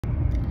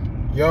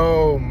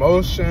Yo,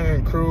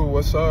 Motion Crew,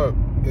 what's up?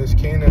 It's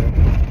Keenan.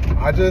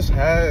 I just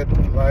had,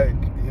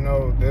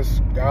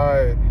 this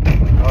guy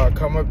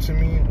come up to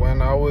me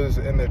when I was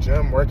in the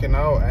gym working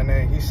out, and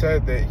then he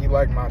said that he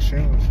liked my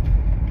shoes.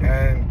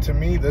 And to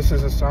me, this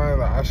is a sign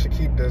that I should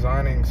keep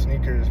designing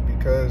sneakers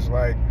because,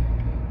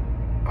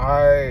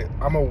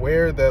 I'm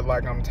aware that,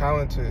 I'm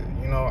talented.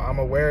 I'm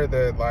aware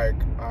that,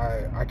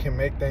 I can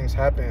make things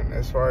happen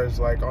as far as,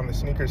 on the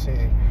sneaker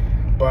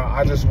scene. But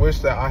I just wish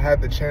that I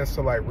had the chance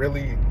to,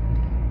 really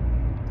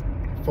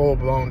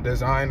full-blown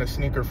design a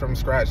sneaker from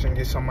scratch and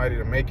get somebody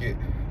to make it.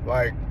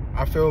 I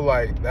feel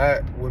like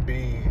that would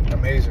be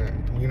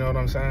amazing. You know what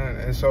I'm saying?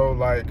 And so,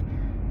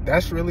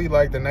 that's really,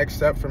 the next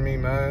step for me,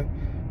 man.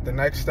 The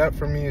next step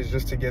for me is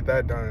just to get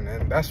that done.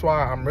 And that's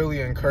why I'm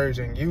really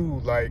encouraging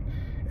you,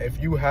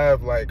 if you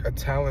have, a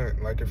talent,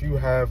 if you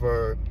have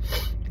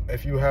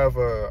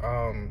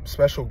a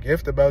special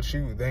gift about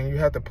you, then you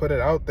have to put it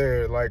out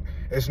there.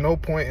 It's no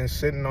point in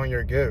sitting on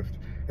your gift.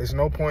 It's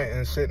no point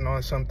in sitting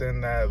on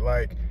something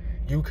that,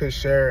 you could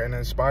share and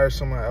inspire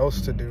someone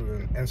else to do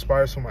and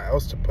inspire someone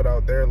else to put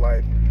out their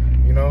life,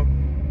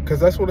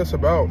 because that's what it's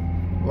about.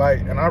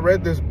 And I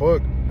read this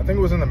book, I think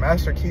it was in the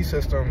Master Key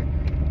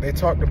System. They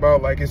talked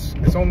about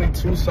it's only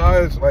two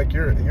sides.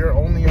 You're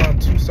only on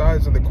two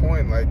sides of the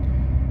coin.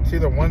 It's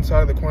either one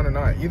side of the coin or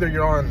not. Either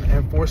you're on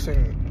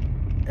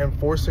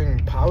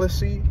enforcing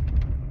policy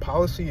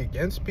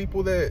against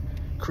people that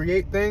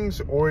create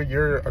things, or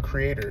you're a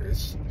creator.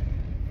 It's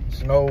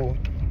no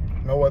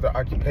other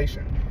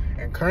occupation.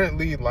 And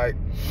currently, I'm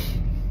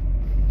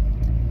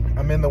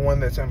in the one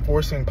that's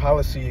enforcing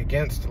policy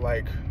against,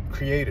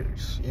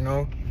 creators,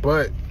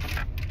 But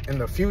in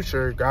the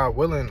future, God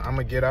willing, I'm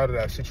going to get out of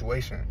that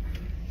situation.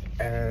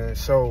 And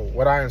so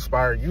what I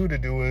inspire you to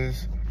do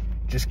is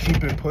just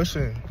keep it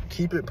pushing.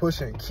 Keep it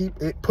pushing.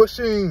 Keep it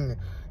pushing.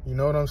 You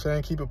know what I'm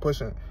saying? Keep it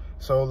pushing.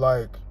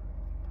 So,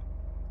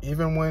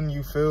 even when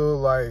you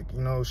feel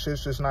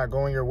shit's just not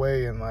going your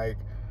way and,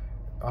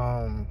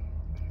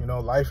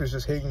 life is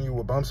just hitting you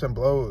with bumps and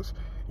blows,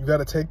 you got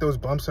to take those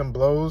bumps and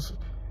blows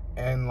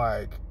and,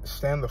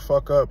 stand the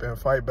fuck up and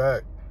fight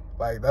back.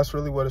 That's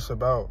really what it's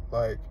about.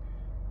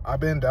 I've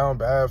been down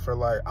bad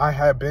for, I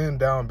had been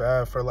down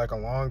bad for, a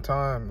long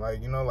time. I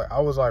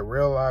was,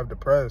 real life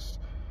depressed.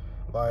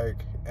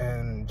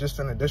 And just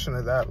in addition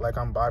to that,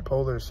 I'm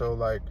bipolar.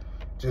 So,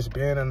 just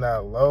being in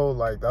that low,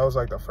 that was,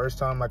 the first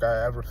time, I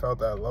ever felt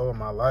that low in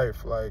my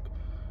life.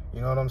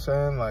 You know what I'm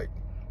saying?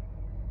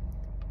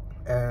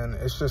 And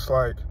it's just,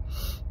 I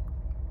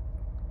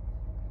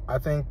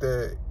think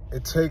that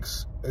it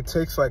takes,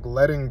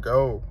 letting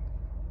go.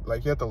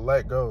 You have to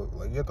let go.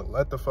 You have to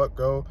let the fuck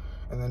go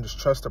and then just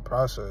trust the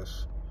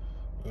process,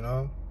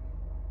 You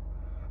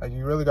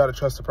really got to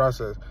trust the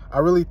process. I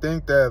really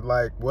think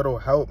that, what'll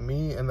help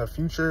me in the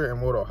future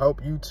and what'll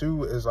help you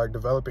too is,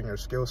 developing your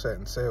skill set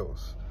in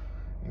sales.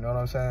 You know what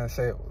I'm saying?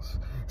 Sales.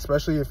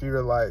 Especially if you're,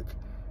 an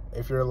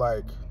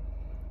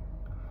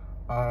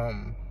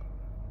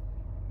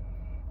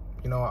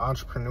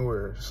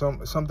entrepreneur.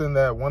 Something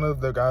that one of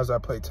the guys I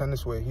played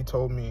tennis with, he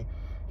told me,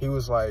 he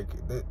was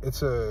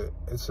it's a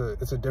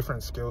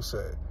different skill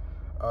set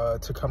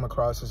to come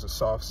across as a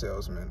soft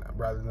salesman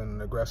rather than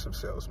an aggressive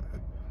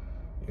salesman.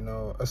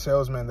 A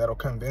salesman that'll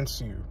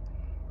convince you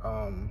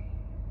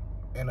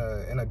in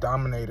a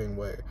dominating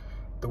way.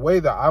 The way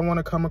that I want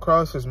to come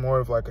across is more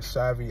of a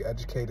savvy,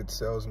 educated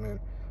salesman.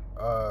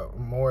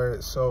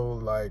 More so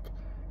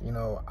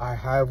I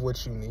have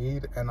what you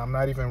need, and I'm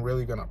not even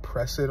really gonna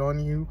press it on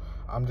you.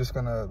 I'm just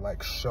gonna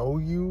show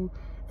you,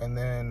 and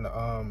then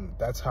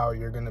that's how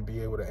you're gonna be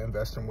able to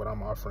invest in what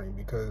I'm offering,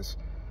 because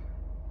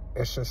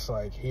it's just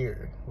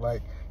here.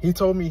 He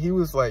told me, he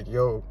was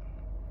yo,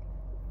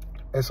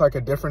 it's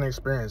a different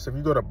experience. If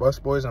you go to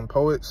Busboys and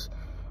Poets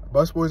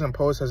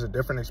has a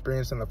different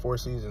experience than the Four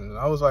Seasons. And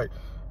I was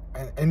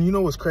and you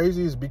know what's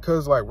crazy is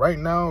because right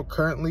now,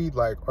 currently,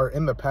 or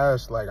in the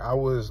past, I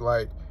was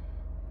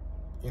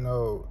in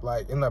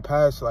the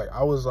past,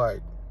 I was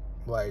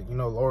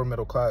lower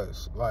middle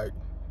class.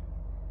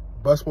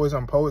 Busboys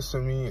and Poets to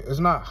me, it's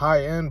not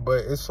high end,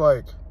 but it's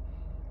a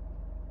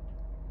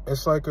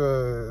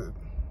a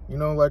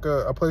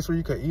place where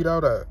you could eat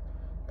out at.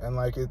 And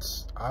I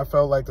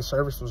felt the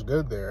service was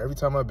good there. Every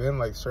time I've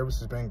been, service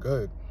has been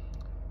good.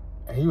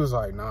 And he was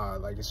nah,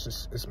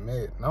 it's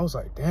mid. And I was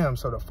damn,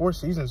 so the Four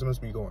Seasons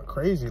must be going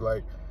crazy.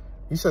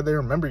 He said they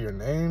remember your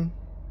name.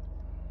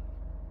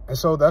 And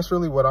so that's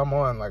really what I'm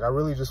on. I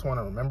really just want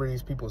to remember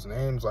these people's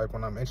names,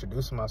 when I'm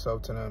introducing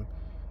myself to them.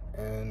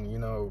 And,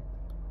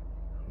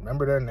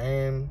 remember their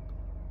name,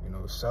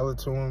 sell it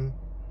to them,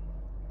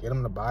 get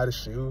them to buy the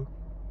shoe,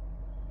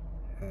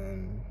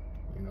 and,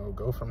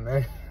 go from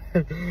there.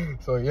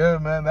 So, yeah,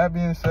 man, that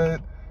being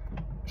said,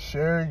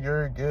 share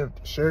your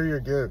gift. Share your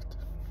gift.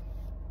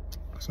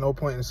 There's no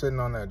point in sitting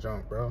on that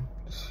junk, bro.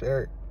 Just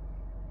share it.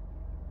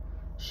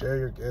 Share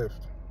your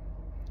gift.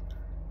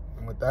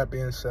 And with that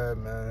being said,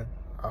 man,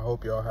 I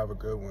hope y'all have a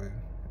good one.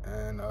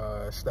 And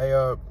stay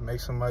up, make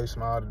somebody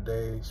smile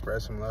today,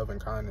 spread some love and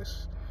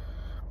kindness.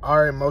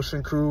 All right,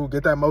 Motion Crew,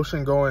 get that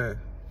motion going.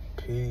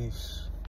 Peace.